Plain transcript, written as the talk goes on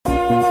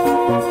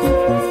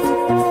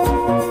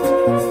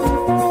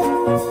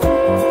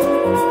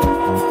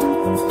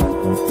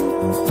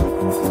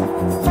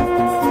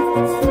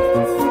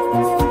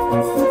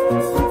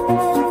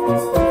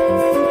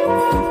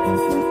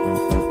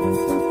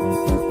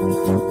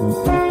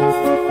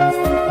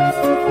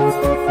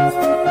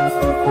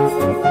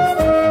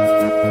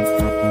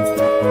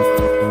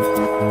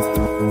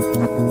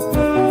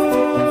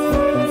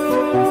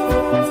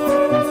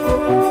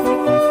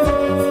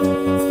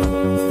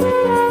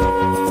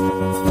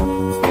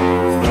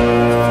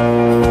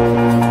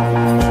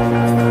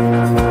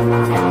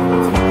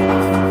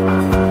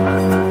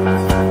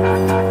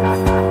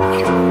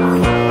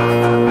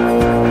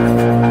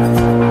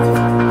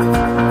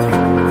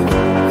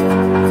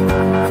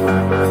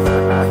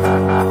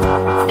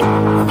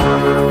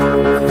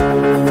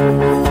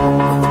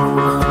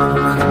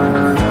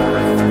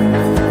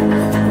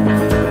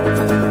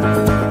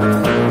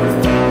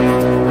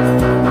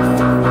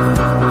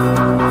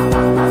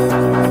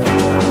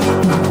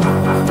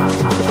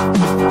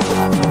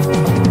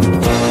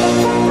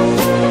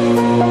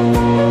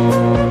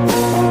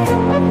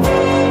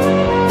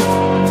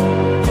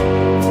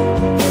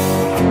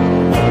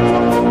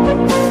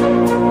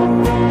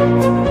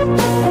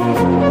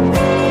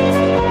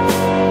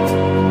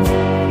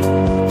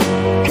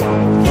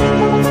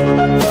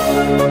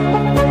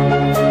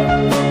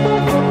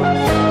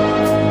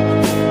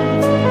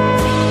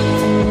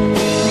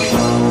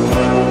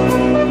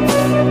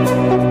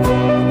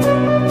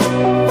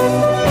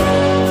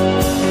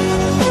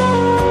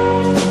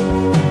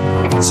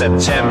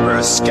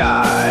September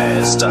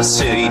skies, a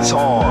city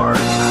torn.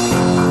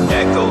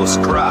 Echoes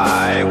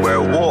cry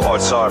where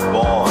wars are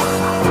born.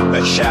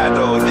 A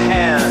shadowed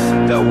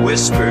hand, a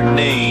whispered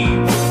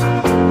name.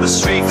 The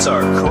streets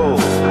are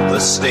cold, the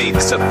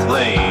stakes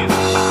aflame.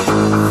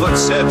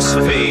 Footsteps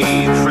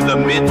fade through the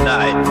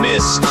midnight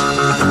mist.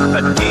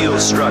 A deal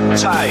struck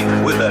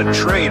tight with a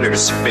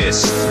traitor's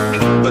fist.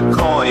 The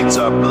coins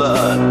are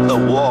blood,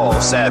 the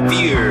walls have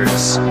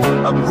ears.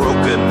 A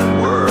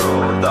broken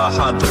world, the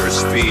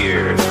hunter's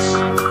fears.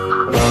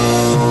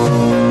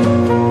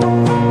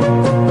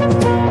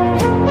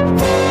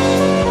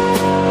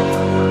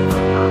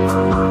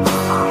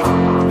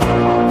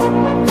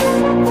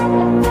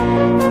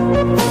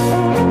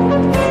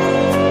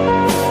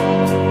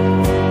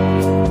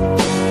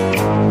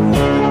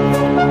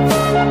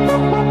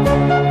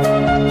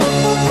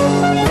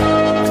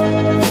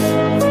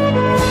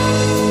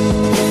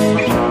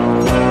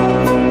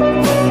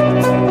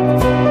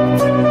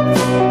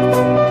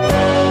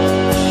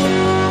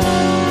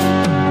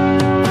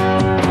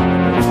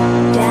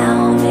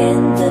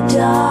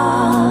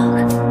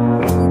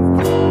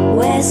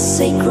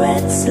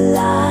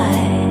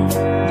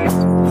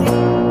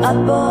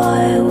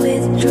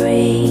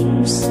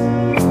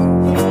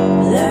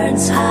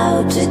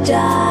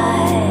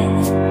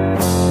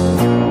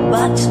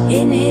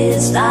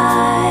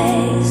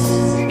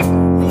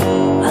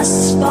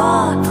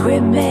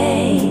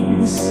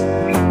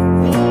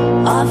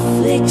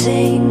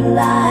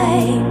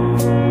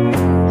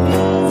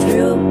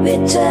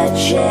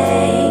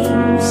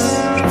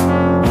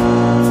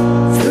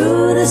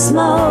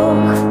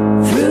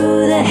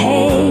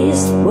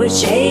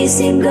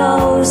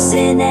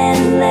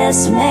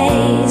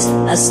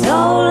 A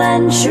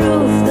stolen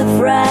truth, the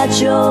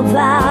fragile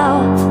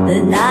vow.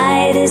 The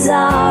night is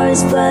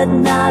ours, but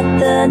not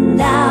the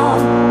now.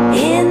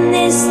 In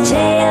this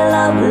tale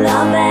of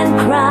love and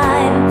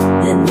crime,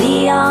 the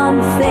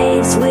neon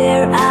fades,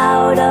 we're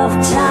out of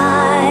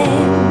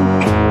time.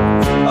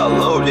 A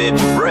loaded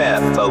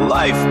breath, a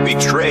life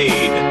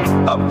betrayed.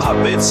 A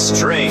puppet's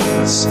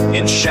strings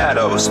in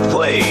shadows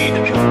played.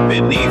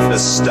 Beneath the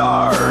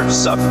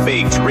stars, a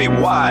fate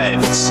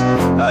rewinds.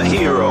 A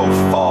hero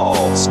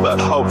falls, but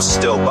hope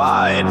still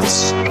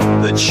binds.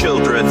 The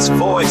children's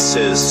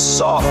voices,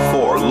 soft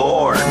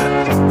forlorn.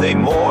 They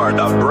mourn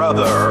a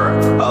brother,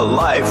 a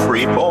life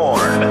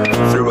reborn.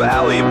 Through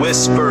alley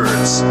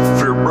whispers,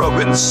 through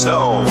broken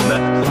stone,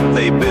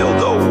 they build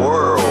a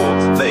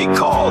world they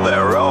call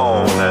their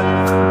own.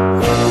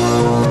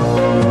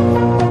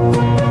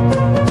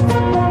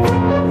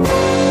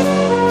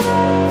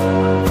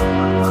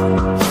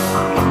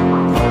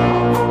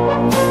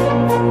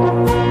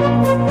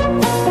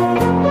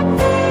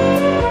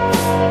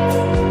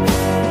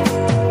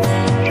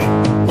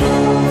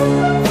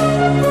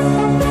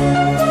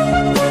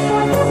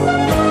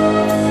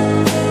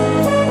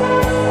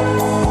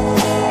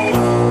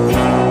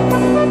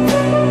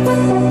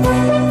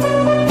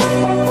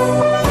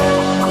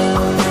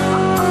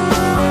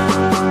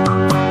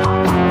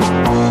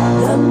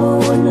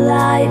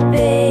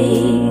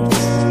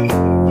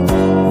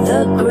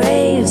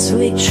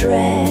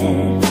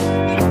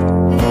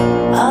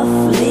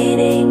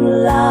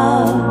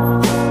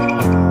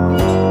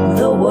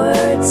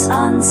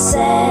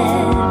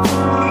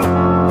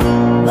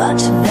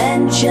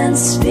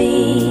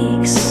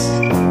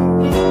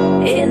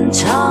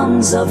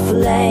 Of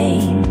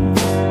flame,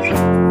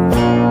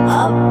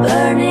 a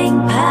burning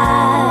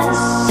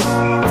past,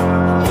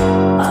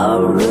 a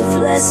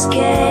ruthless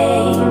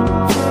game.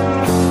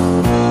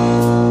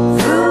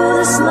 Through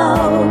the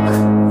smoke,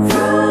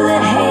 through the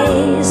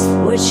haze,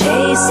 we're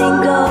chasing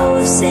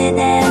ghosts in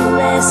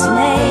endless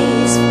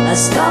maze. A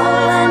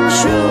stolen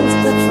truth,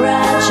 the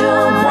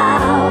fragile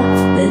vow.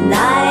 The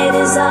night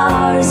is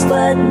ours,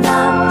 but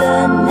not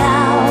the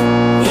now.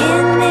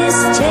 In this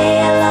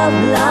tale of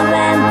love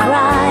and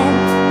crime,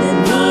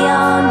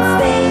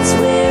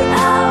 we're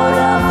out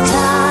of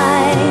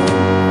time.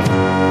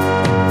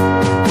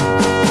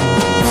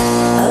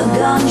 A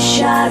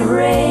gunshot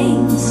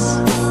rings,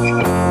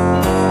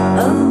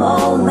 a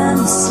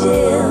moment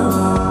still.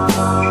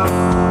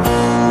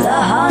 The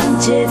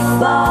hunted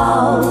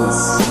falls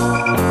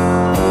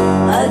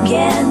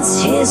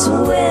against his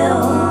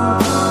will.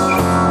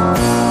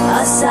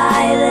 A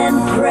silent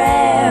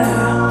prayer,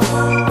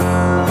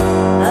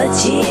 a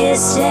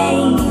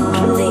tear-stained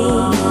plea.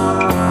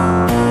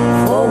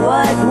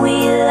 What we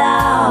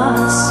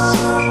lost,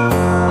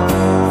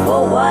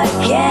 for what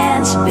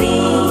can't be.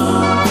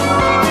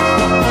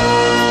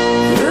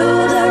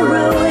 Through the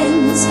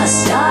ruins, a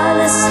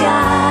starless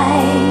sky,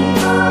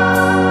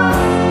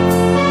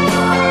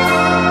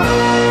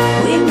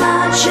 we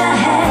march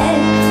ahead,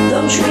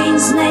 though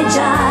dreams may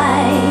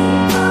die.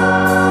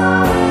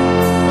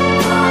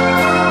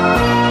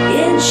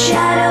 In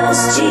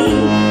shadows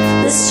deep,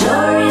 the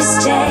story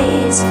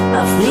stays,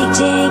 a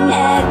fleeting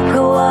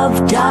echo of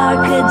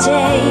darker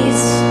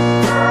days.